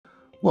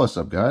What's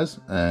up guys,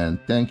 and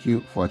thank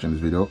you for watching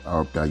this video. I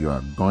hope that you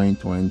are going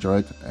to enjoy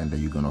it and that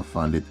you're gonna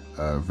find it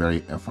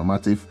very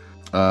informative.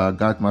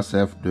 Got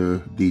myself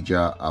the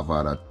DJI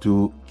Avata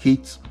 2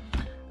 kit,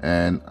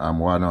 and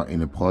I'm right now in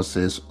the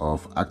process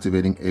of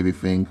activating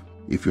everything.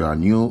 If you are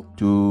new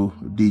to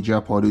DJI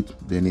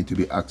product, they need to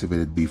be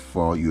activated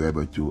before you're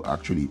able to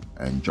actually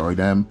enjoy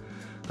them.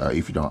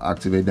 If you don't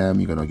activate them,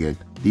 you're gonna get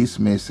this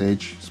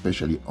message,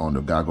 especially on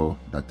the goggle,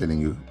 that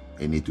telling you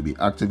it need to be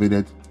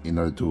activated in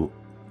order to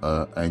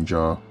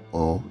enjoy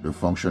all the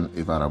function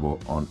available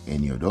on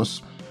any of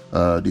those.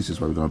 This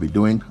is what we're going to be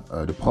doing.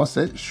 The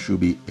process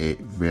should be a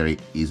very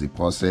easy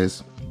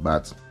process,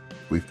 but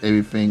with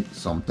everything,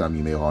 sometimes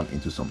you may run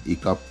into some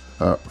hiccup.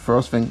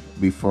 First thing,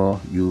 before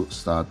you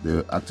start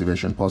the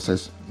activation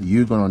process,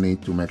 you're going to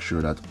need to make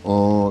sure that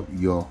all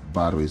your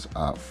batteries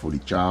are fully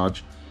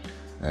charged.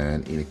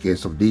 And in the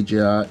case of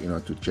DJI,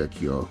 to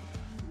check your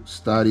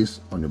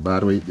status on the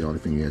battery, the only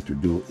thing you have to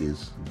do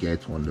is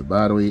get on the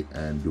battery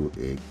and do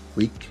a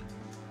quick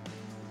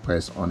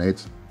press on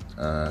it.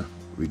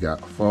 We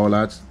got 4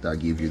 lights that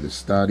give you the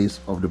status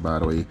of the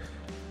battery.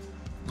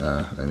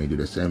 Let me do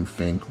the same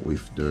thing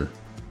with the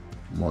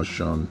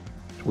Motion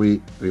 3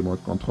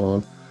 remote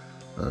control.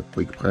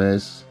 Quick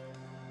press.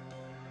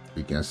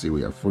 You can see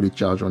we are fully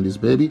charged on this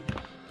baby,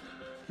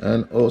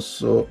 and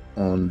also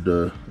on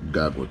the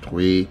goggle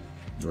 3,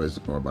 where's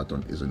the power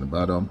button is in the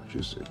bottom,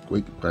 just a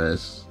quick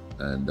press,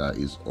 and that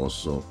is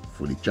also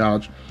fully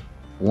charged.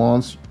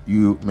 Once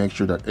you make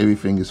sure that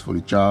everything is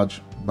fully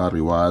charged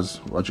battery wise,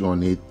 what you're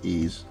gonna need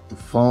is a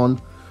phone.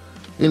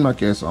 In my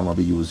case, I'm gonna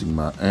be using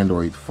my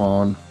Android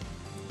phone,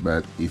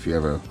 but if you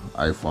have an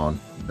iPhone,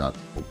 that's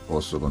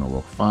also gonna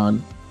work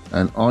fine.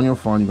 And on your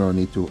phone, you're gonna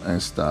need to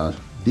install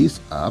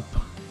this app.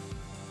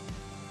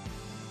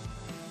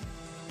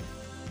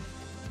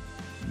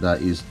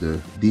 That is the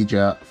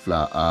DJI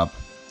Fly App.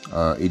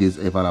 It is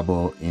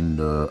available in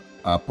the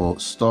Apple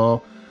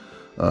Store.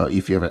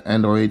 If you have an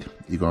Android,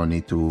 you're gonna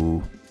need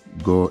to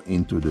go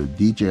into the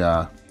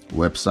DJI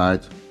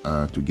website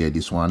to get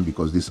this one,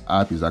 because this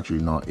app is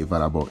actually not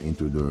available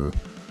into the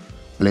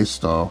Play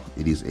Store.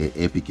 It is a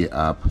APK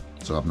app,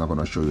 so I'm not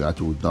gonna show you how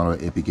to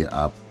download APK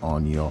app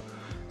on your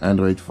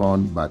Android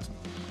phone, but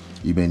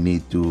you may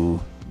need to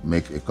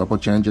make a couple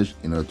changes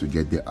in order to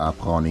get the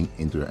app running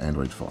into the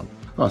Android phone.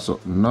 Also,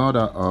 now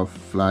that our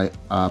Fly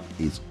app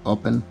is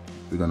open,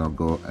 we're gonna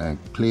go and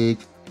click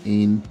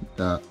in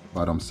the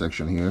bottom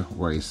section here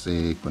where it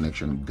says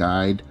connection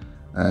guide.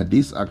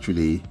 This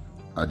actually,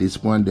 at this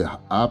point, the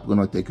app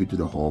gonna take you to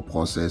the whole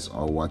process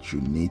of what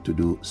you need to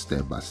do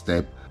step by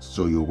step,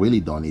 so you really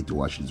don't need to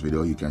watch this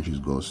video. You can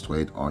just go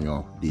straight on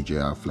your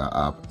DJI Fly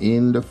app.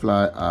 In the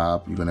Fly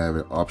app, you're gonna have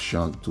an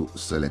option to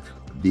select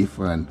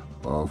different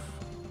of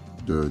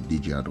the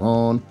DJI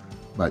drone,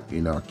 but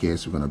in our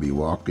case, we're gonna be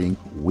working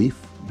with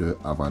the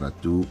Avata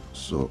 2,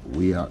 so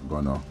we are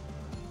gonna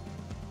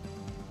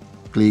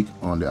click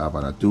on the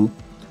Avata 2.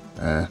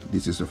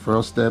 This is the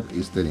first step.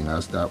 It's telling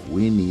us that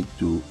we need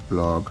to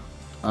plug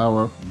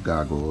our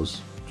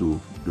goggles to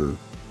the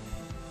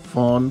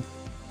phone.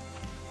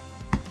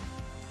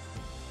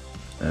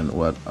 And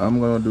what I'm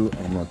gonna do,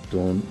 I'm gonna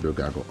turn the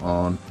goggle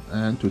on,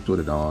 and to turn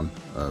it on,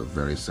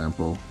 very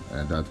simple,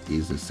 and that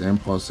is the same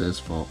process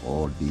for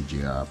all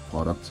DJI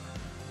products.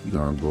 You're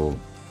gonna go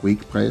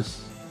quick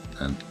press,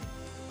 and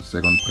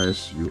second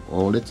press, you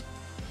hold it.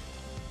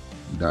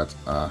 That's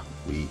how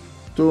we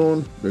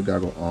turn the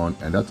goggle on,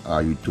 and that's how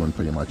you turn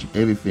pretty much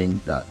everything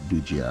that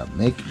DJI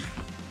make.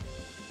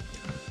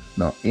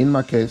 Now in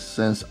my case,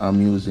 since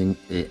I'm using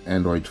a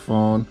Android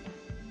phone,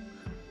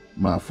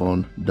 my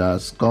phone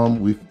does come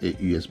with a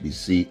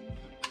USB-C,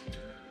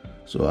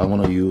 so I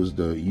want to use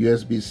the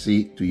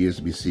USB-C to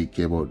USB-C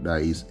cable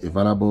that is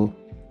available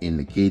in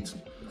the kit.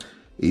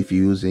 If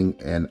you're using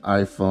an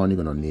iPhone, you're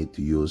gonna need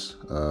to use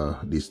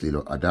this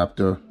little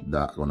adapter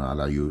that's gonna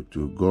allow you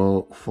to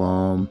go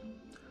from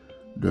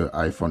the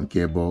iPhone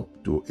cable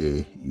to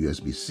a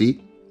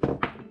USB-C.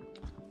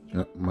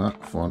 My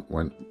phone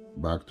went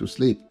back to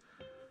sleep.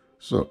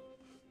 So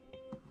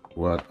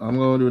what I'm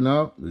gonna do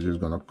now is just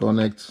gonna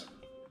connect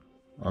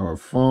our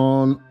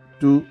phone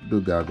to the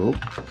goggle.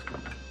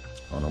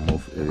 I'm gonna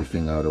move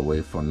everything out of the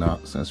way for now,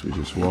 since we're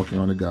just working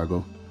on the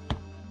goggle.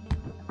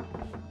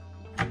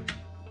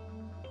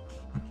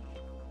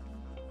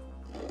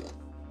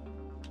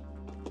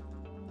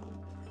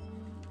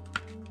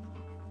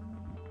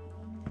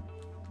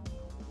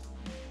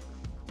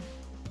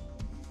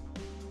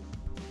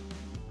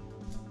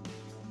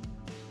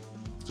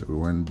 So we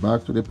went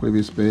back to the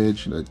previous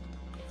page. Let's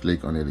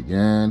click on it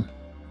again,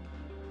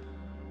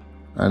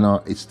 and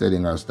now it's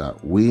telling us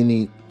that we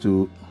need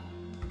to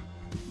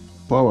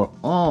power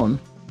on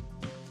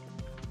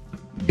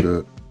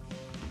the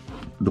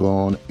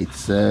drone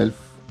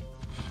itself.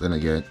 Then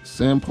again,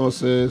 same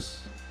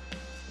process.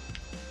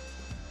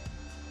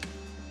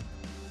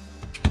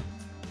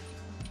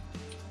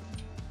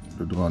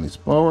 The drone is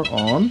powered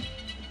on.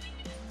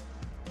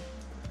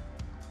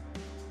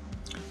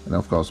 And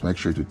of course, make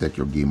sure to take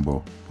your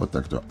gimbal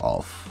protector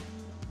off.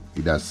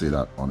 It does say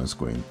that on the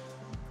screen.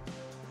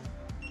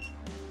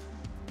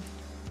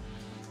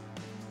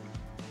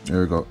 There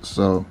we go.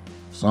 So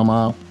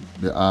somehow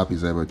the app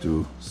is able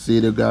to see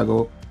the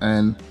goggle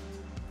and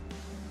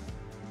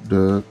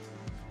the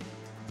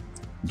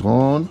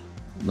drone.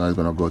 Now it's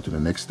gonna go to the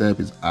next step.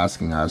 It's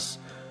asking us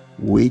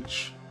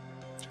which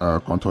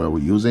controller we're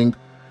using,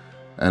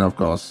 and of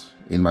course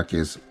in my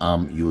case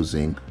I'm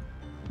using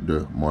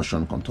the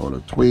motion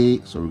controller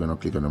 3, so we're gonna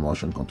click on the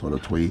motion controller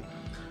 3.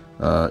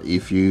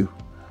 If you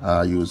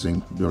are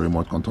using the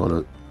remote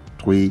controller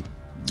 3,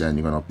 then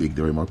you're gonna pick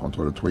the remote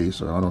controller 3.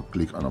 So I'm gonna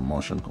click on the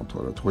motion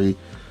controller 3.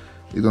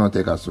 It's gonna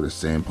take us to the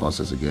same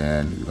process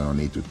again. You're gonna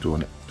need to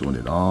tune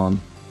it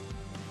on.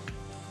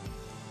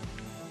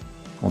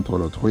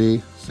 Controller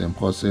 3, same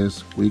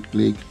process, quick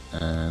click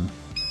and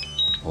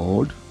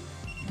hold.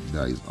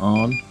 That is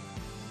on.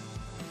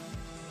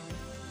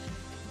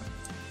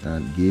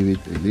 And give it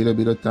a little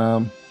bit of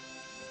time.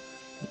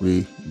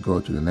 We go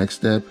to the next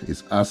step.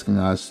 It's asking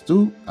us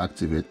to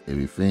activate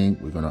everything.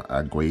 We're gonna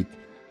agree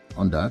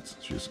on that.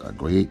 Just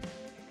agree.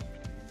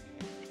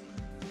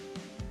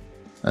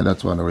 And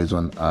that's one of the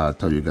reasons I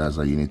tell you guys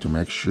that you need to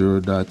make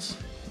sure that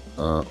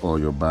all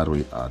your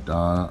battery are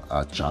done,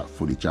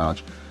 fully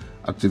charged.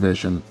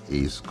 Activation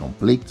is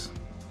complete.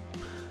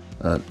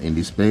 In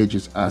this page,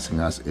 it's asking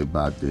us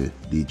about the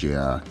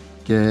DJI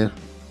Care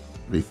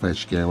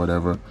Refresh, Care,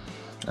 whatever.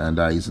 And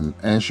that is an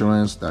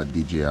insurance that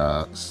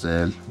DJI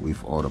sell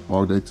with all the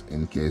products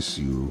in case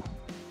you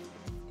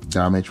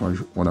damage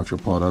one of your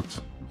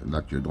products,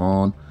 like your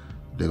drone.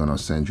 They're gonna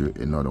send you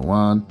another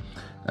one.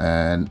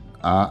 And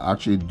I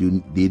actually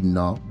did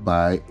not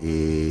buy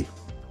a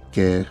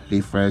Care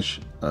Refresh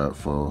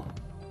for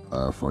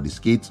this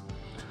kit,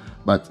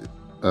 but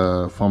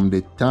from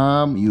the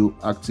time you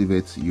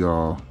activate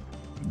your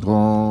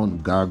drone,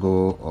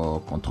 goggle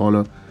or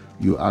controller,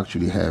 you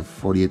actually have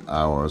 48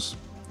 hours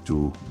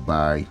to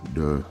buy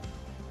the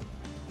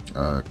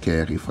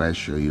Care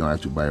Refresh. You don't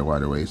have to buy it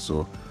right away,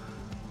 so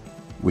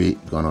we're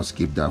gonna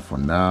skip that for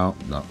now.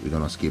 No, we're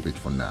gonna skip it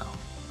for now.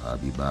 I'll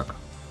be back.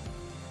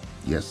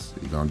 Yes,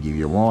 it's gonna give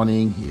you a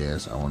warning.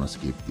 Yes, I want to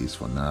skip this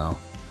for now.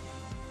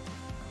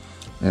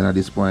 And at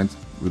this point,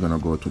 we're gonna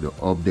go to the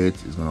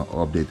update. It's gonna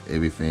update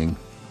everything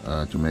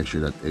to make sure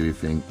that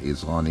everything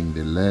is running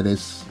the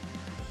latest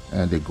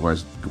and the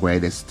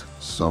greatest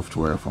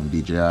software from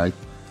DJI.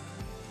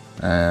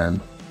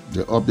 And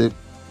the update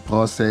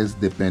process,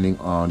 depending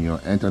on your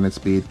internet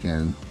speed,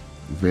 can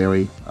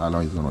vary how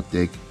long it's gonna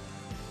take.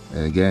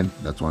 And again,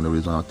 that's one of the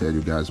reasons I'll tell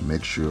you guys,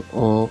 make sure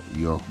all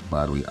your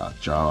battery are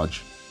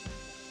charged.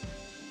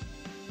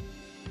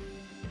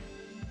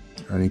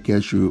 And in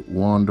case you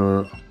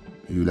wonder,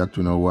 you'd like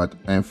to know what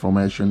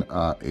information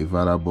are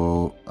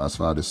available as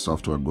far as the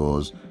software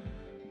goes,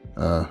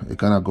 it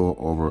kind of go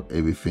over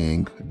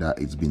everything that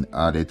it's been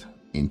added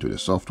into the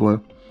software.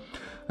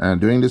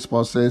 And during this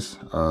process,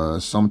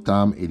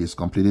 sometimes it is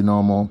completely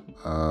normal.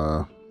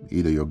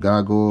 Either your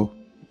goggle,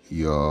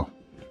 your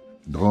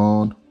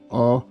drone,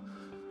 or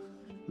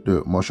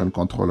the motion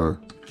controller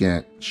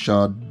can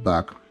shut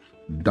back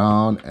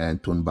down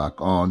and turn back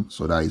on.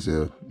 So that is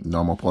a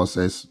normal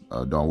process.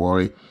 Don't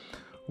worry.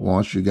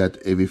 Once you get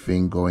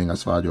everything going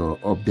as far as your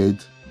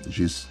update,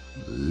 just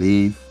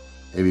leave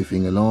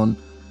everything alone.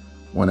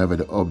 Whenever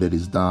the update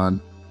is done,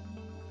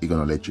 it's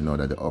gonna let you know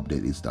that the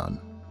update is done.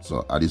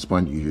 So at this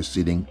point, you're just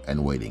sitting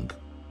and waiting.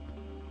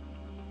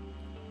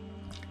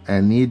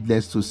 And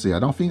needless to say, I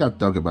don't think I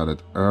talked about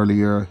it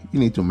earlier, you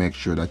need to make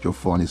sure that your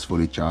phone is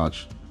fully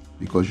charged,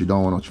 because you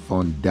don't want your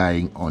phone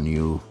dying on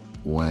you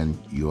when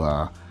you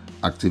are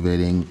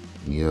activating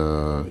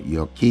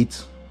your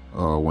kit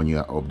or when you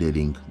are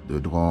updating the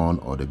drone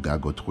or the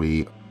goggle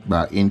 3.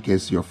 But in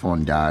case your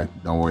phone dies,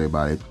 don't worry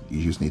about it.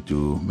 You just need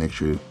to make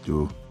sure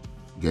to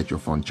get your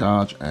phone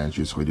charged and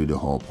just redo the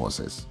whole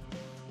process.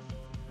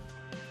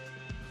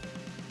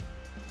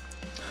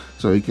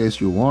 So in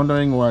case you're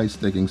wondering why it's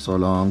taking so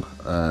long,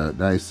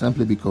 that is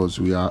simply because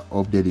we are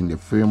updating the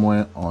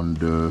firmware on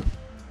the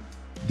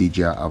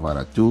DJI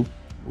Avata 2.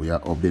 We are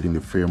updating the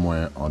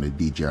firmware on the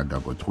DJI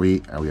Goggle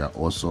 3, and we are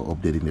also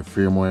updating the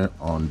firmware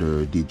on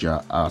the DJI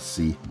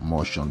RC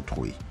Motion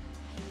 3.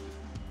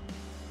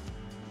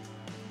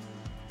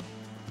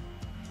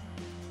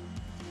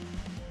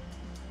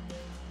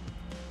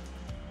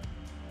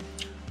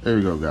 There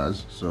we go,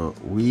 guys. So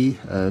we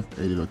have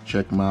a little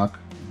check mark.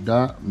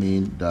 That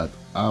means that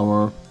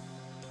our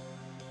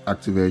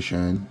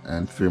activation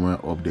and firmware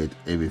update,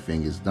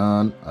 everything is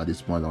done. At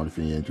this point, the only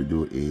thing you need to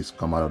do is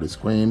come out of the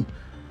screen.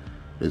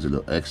 There's a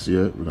little X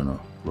here. We're gonna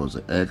close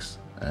the X,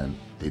 and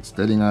it's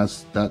telling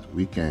us that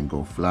we can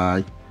go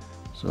fly.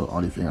 So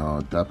only thing I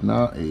want to tap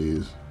now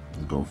is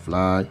go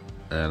fly,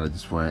 and at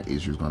this point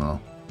it's just gonna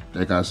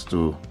take us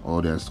to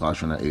all the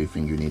instructions and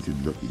everything you need to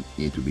do,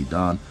 need to be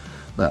done.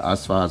 But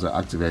as far as the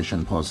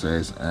activation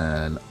process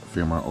and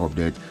firmware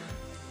update,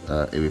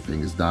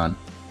 everything is done.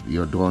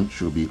 Your drone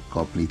should be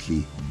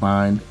completely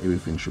bound.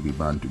 Everything should be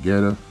bound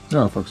together.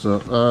 Yeah, folks.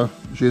 So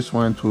just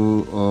went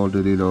through all the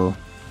little,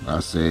 I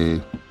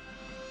say,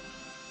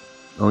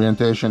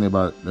 orientation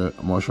about the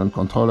motion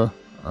controller.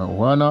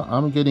 Right now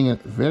I'm getting a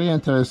very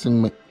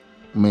interesting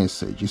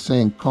message. It's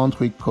saying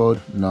country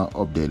code not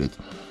updated.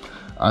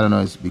 I don't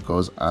know, it's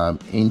because I'm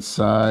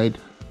inside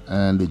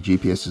and the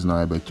GPS is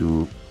not able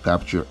to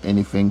capture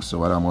anything. So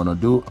what I'm gonna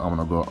do, I'm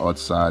gonna go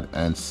outside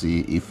and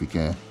see if we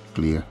can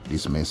clear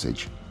this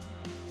message.